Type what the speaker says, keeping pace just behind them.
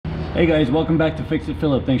Hey guys, welcome back to Fix It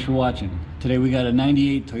Phillip. Thanks for watching. Today we got a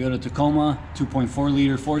 98 Toyota Tacoma, 2.4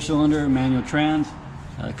 liter 4-cylinder manual trans.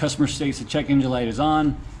 Customer states the check engine light is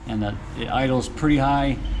on and that it idles pretty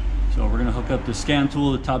high. So we're gonna hook up the scan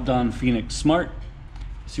tool, the TOPDON Phoenix Smart,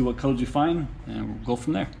 see what codes we find, and we'll go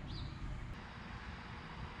from there.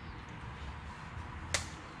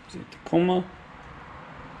 Tacoma.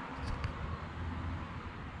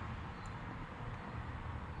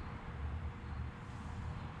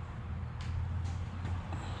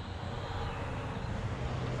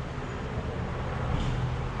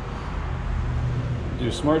 Do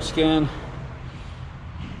a smart scan.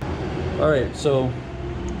 All right, so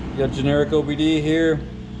you got generic OBD here.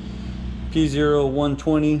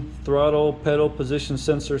 P0120 throttle pedal position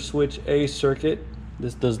sensor switch A circuit.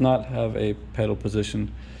 This does not have a pedal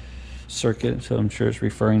position circuit, so I'm sure it's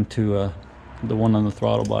referring to the one on the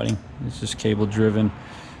throttle body. It's just cable driven,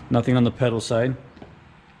 nothing on the pedal side.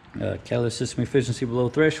 Catalyst system efficiency below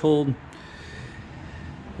threshold.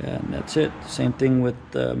 And that's it. Same thing with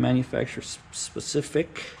manufacturer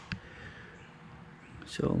specific.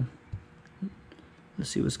 So let's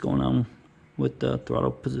see what's going on with the throttle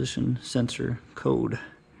position sensor code.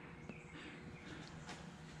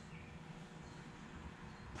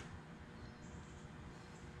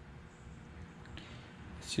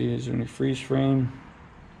 Let's see, is there any freeze frame?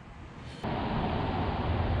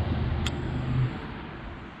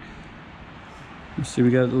 See,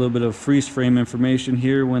 we got a little bit of freeze frame information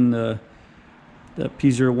here when the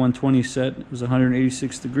P0120 set. It was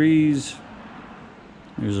 186 degrees.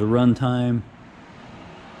 There's a run time,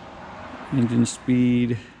 engine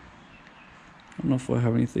speed. I don't know if I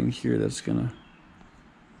have anything here that's gonna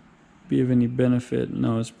be of any benefit.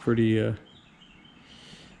 No, it's pretty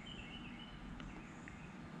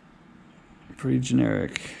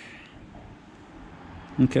generic.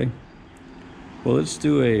 Okay, well, let's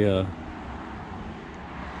do a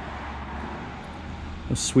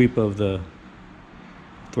sweep of the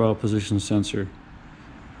throttle position sensor.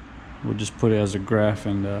 We'll just put it as a graph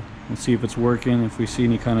and we'll see if it's working, if we see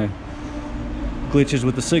any kind of glitches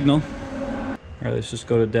with the signal. All right, let's just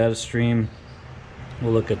go to data stream.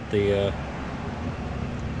 We'll look at the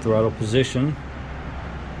throttle position.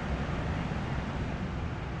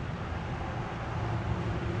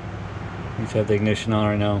 We have the ignition on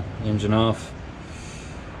right now, engine off.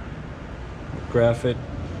 We'll graph it.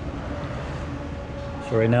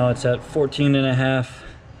 So right now it's at 14.5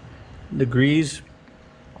 degrees,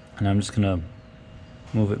 and I'm just gonna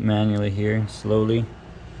move it manually here, slowly.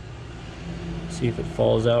 See if it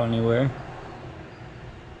falls out anywhere.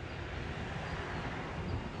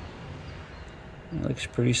 It looks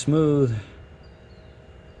pretty smooth.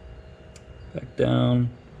 Back down.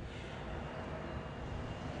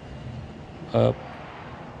 Up.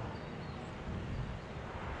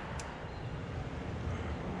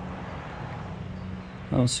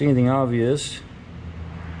 I don't see anything obvious.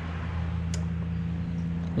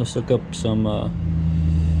 Let's look up some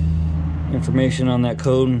information on that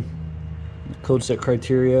code, code set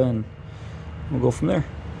criteria, and we'll go from there.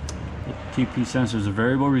 The TP sensor is a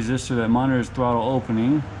variable resistor that monitors throttle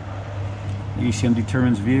opening. The ECM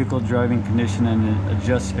determines vehicle driving condition and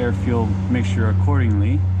adjusts air-fuel mixture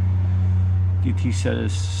accordingly. DT set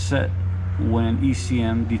is set when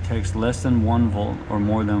ECM detects less than 1 volt or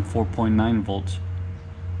more than 4.9 volts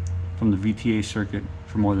from the VTA circuit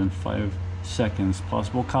for more than 5 seconds.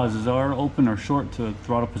 Possible causes are open or short to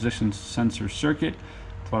throttle position sensor circuit,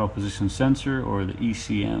 throttle position sensor, or the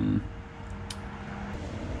ECM.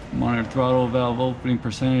 Monitor throttle valve opening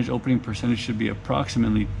percentage. Opening percentage should be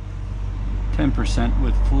approximately 10%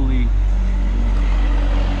 with fully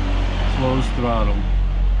closed throttle.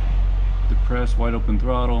 Depressed wide open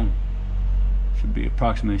throttle should be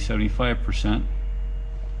approximately 75%.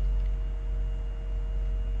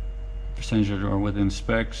 Percentages are within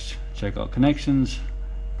specs. Check out connections.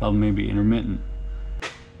 Problem may be intermittent.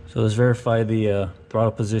 So let's verify the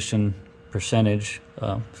throttle position percentage.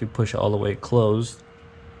 If you push it all the way closed,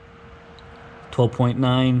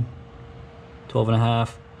 12.9, 12.5,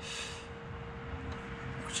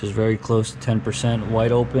 which is very close to 10%.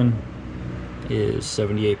 Wide open is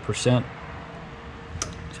 78%.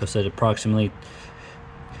 So I said approximately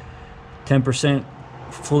 10%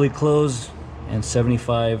 fully closed and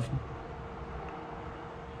 75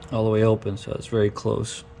 all the way open, so it's very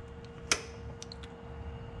close.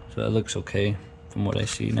 So that looks okay from what I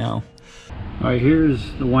see now. All right,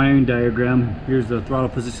 here's the wiring diagram. Here's the throttle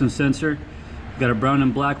position sensor. You've got a brown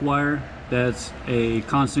and black wire, that's a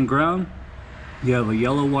constant ground. You have a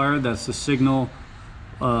yellow wire, that's the signal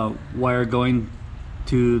wire going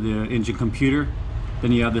to the engine computer.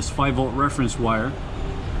 Then you have this 5-volt reference wire.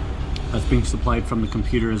 that's being supplied from the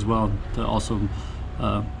computer as well to also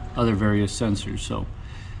other various sensors. So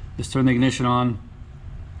let's turn the ignition on.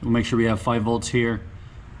 We'll make sure we have 5 volts here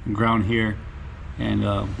and ground here, and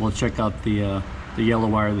we'll check out the yellow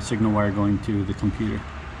wire, the signal wire going to the computer.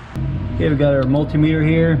 Okay, we've got our multimeter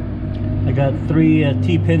here. I got 3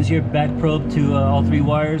 T-pins here, back probe to all 3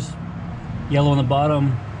 wires. Yellow on the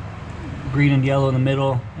bottom, green and yellow in the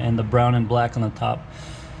middle, and the brown and black on the top.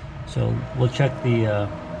 So we'll check the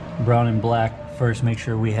brown and black first, make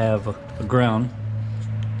sure we have a ground.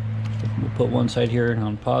 We'll put one side here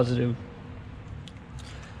on positive,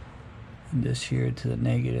 and this here to the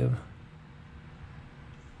negative.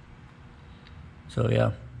 So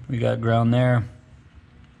yeah, we got ground there.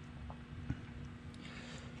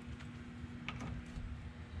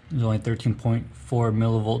 There's only 13.4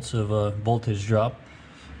 millivolts of voltage drop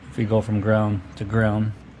if we go from ground to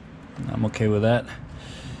ground. I'm okay with that.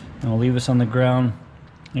 And we'll leave this on the ground.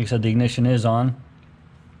 Like I said, the ignition is on.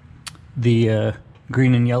 The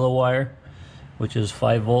green and yellow wire, which is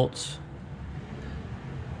 5 volts,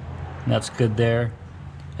 and that's good there.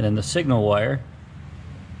 And then the signal wire,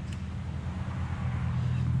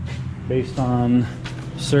 based on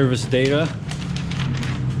service data,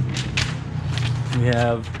 we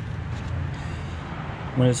have,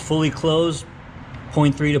 when it's fully closed,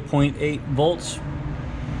 0.3 to 0.8 volts,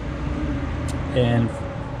 and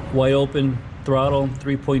wide open throttle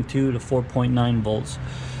 3.2 to 4.9 volts.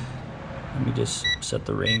 Let me just set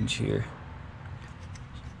the range here.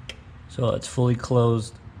 So it's fully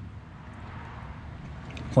closed,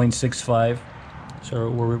 0.65. So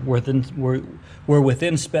we're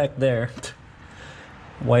within spec there.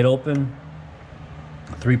 Wide open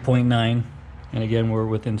 3.9, and again we're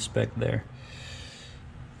within spec there.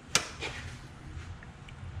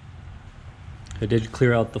 I did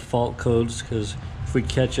clear out the fault codes because if we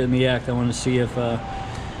catch it in the act, I want to see if the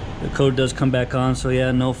code does come back on. So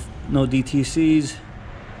yeah, no DTCs.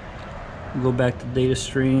 We'll go back to data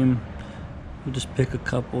stream. We'll just pick a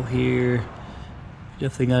couple here.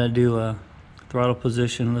 Definitely got to do a throttle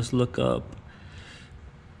position. Let's look up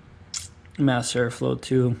mass airflow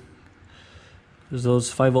too, because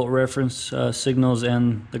those 5 volt reference signals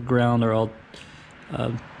and the ground are all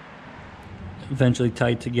eventually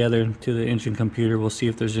tied together to the engine computer. We'll see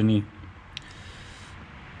if there's any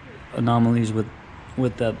anomalies with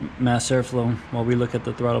that mass airflow while we look at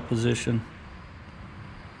the throttle position.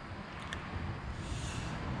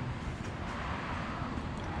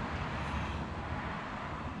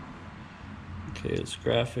 Okay, let's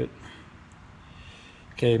graph it.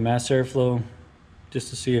 Okay, mass airflow, just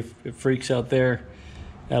to see if it freaks out there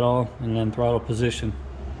at all, and then throttle position.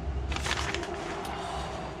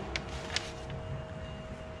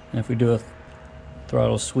 And if we do a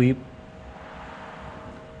throttle sweep,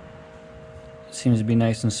 it seems to be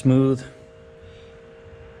nice and smooth.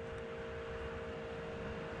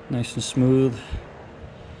 Nice and smooth.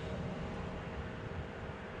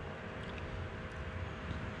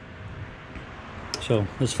 So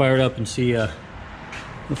let's fire it up and see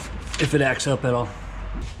if it acts up at all.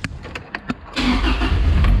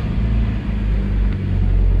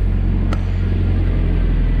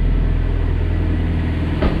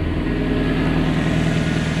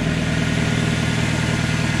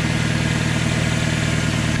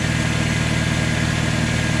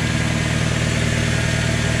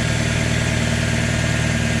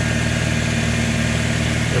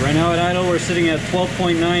 Right now at idle, we're sitting at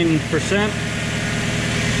 12.9%,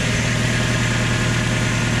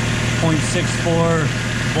 0.64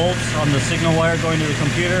 volts on the signal wire going to the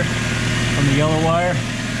computer from the yellow wire.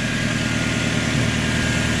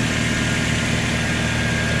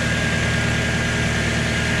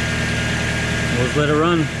 We'll just let it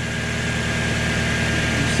run,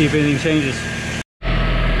 see if anything changes.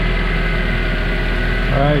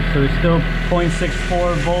 Alright, so there's still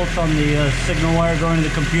 0.64 volts on the signal wire going to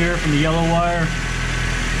the computer from the yellow wire.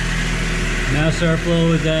 Mass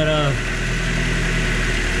airflow is at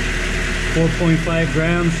 4.5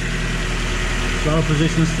 grams. Throttle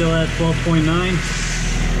position is still at 12.9.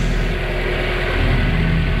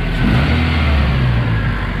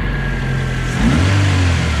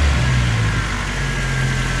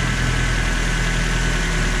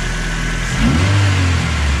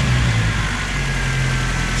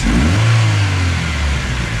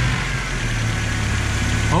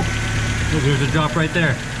 There's a drop right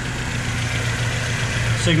there.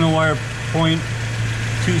 Signal wire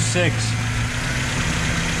 0.26.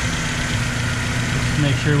 Let's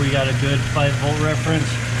make sure we got a good 5 volt reference.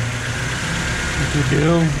 Which we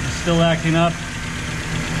do. It's still acting up.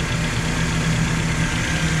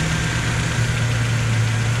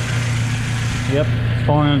 Yep,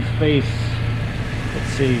 falling on its face.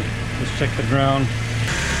 Let's see, let's check the ground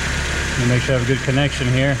and make sure I have a good connection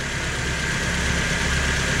here.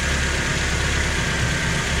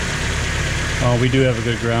 Oh, we do have a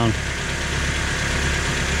good ground.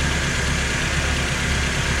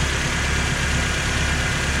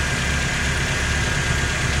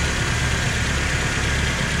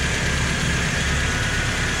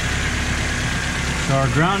 So our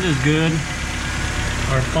ground is good.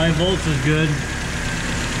 Our 5 volts is good.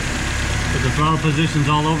 But the throttle position's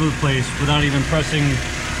all over the place without even pressing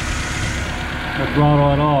the throttle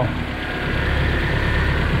at all.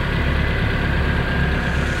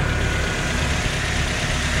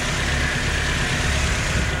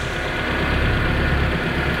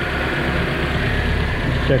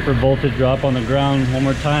 Let's check for voltage drop on the ground one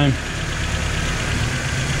more time.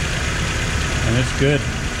 And it's good.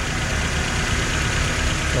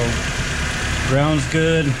 So ground's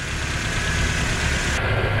good.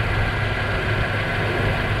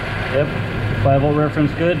 Yep, 5 volt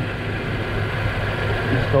reference good.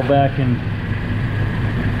 Let's go back and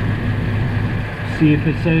see if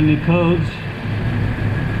it set any codes.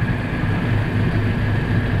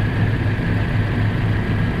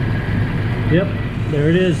 Yep, there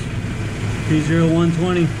it is,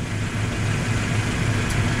 P0120.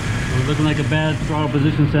 So it's looking like a bad throttle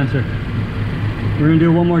position sensor. We're gonna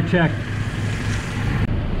do one more check.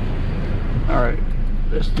 All right,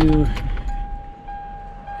 let's do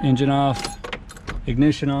engine off,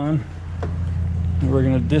 ignition on. And we're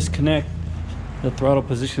gonna disconnect the throttle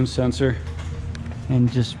position sensor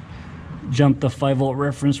and just jump the 5 volt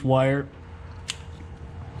reference wire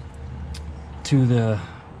to the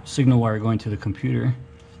signal wire going to the computer.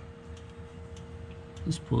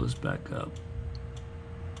 Let's pull this back up.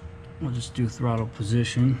 We'll just do throttle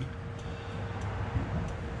position.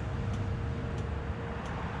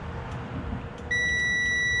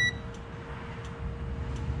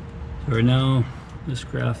 So right now, let's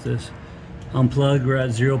graph this. Unplug, we're at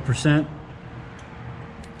 0%.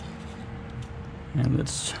 And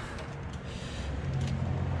let's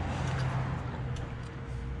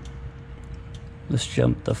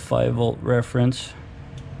jump the 5 volt reference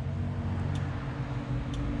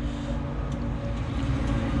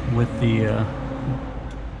with the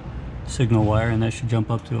signal wire, and that should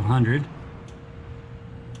jump up to 100,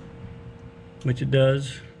 which it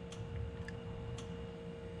does.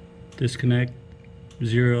 Disconnect,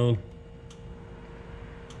 0,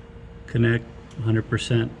 connect,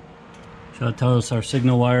 100%. So that'll tell us our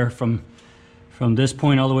signal wire from this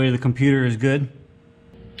point all the way to the computer is good.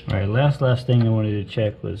 All right, last thing I wanted to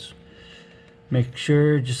check was make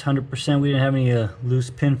sure just 100% we didn't have any loose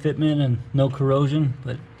pin fitment and no corrosion,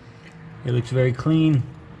 but it looks very clean.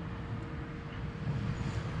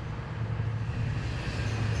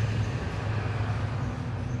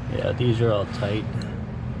 Yeah, these are all tight.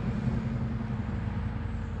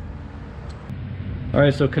 All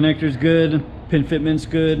right, so connector's good, pin fitment's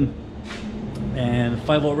good, and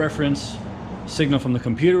 5 volt reference signal from the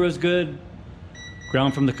computer was good.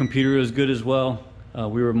 Ground from the computer is good as well.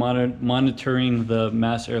 We were monitoring the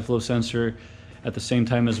mass airflow sensor at the same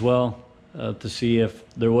time as well to see if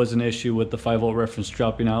there was an issue with the 5 volt reference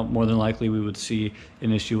dropping out. More than likely we would see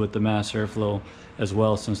an issue with the mass airflow as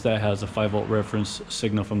well, since that has a 5 volt reference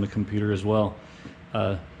signal from the computer as well.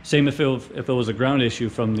 Same if it was a ground issue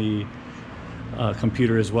from the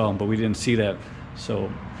computer as well, but we didn't see that. So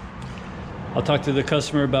I'll talk to the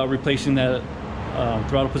customer about replacing that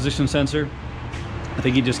throttle position sensor. I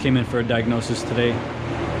think he just came in for a diagnosis today,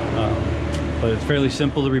 but it's fairly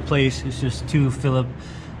simple to replace. It's just 2 Phillips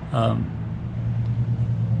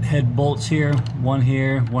head bolts here, one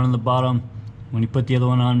on the bottom. When you put the other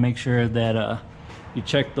one on, make sure that you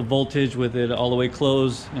check the voltage with it all the way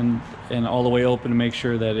closed and all the way open to make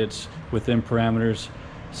sure that it's within parameters.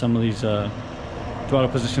 Some of these throttle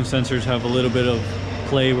position sensors have a little bit of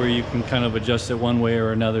play where you can kind of adjust it one way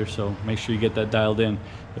or another, so make sure you get that dialed in.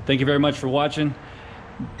 But thank you very much for watching.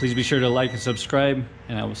 Please be sure to like and subscribe,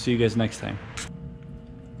 and I will see you guys next time.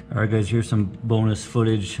 All right guys, here's some bonus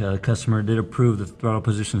footage. Customer did approve the throttle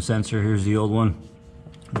position sensor. Here's the old one.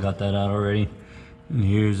 Got that out already. And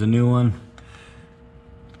here's the new one.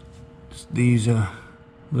 It's these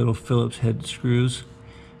little Phillips head screws.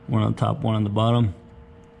 One on top, one on the bottom.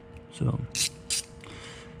 So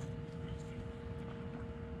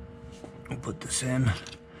I'll put this in.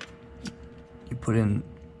 You put in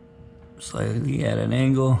slightly at an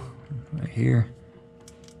angle right here.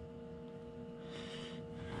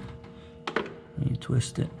 And you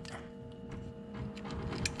twist it.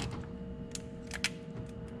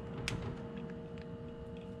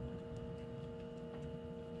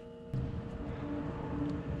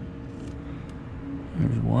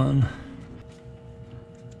 There's one.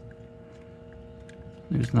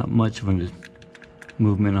 There's not much of a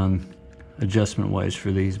movement on adjustment wise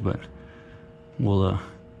for these, but we'll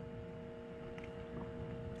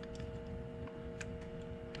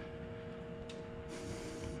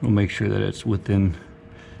make sure that it's within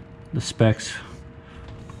the specs,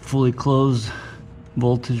 fully closed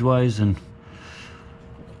voltage wise and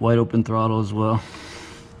wide open throttle as well.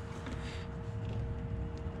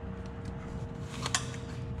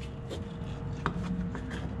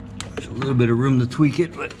 There's a little bit of room to tweak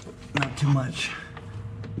it, but not too much.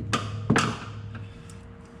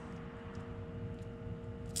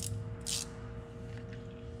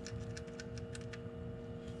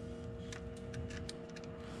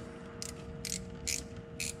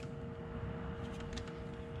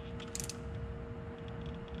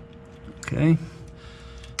 Okay.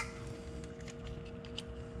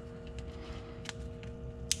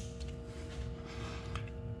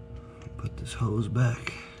 Put this hose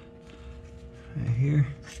back right here.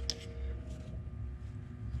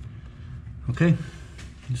 Okay,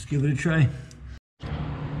 let's give it a try.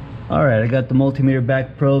 All right, I got the multimeter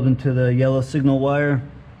back probed into the yellow signal wire.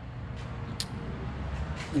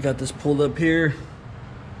 I got this pulled up here.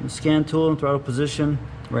 The scan tool and throttle position.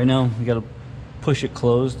 Right now, we got to push it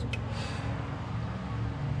closed.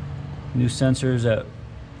 New sensors at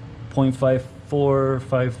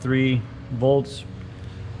 0.5453 volts,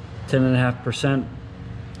 10.5%.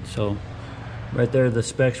 So right there, the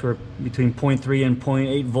specs were between 0.3 and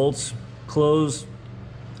 0.8 volts closed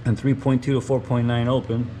and 3.2 to 4.9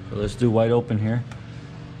 open. So let's do wide open here.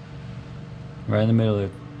 Right in the middle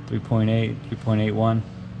of 3.8, 3.81,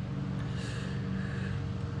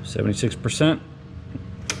 76%.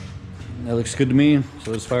 That looks good to me.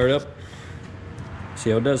 So let's fire it up, see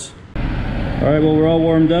how it does. All right, well, we're all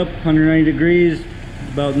warmed up, 190 degrees,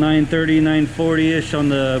 about 930, 940-ish on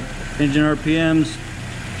the engine RPMs.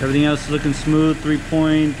 Everything else is looking smooth,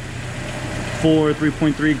 3.4,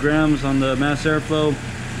 3.3 grams on the mass airflow.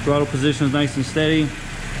 Throttle position is nice and steady.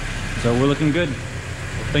 So we're looking good.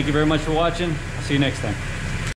 Well, thank you very much for watching. I'll see you next time.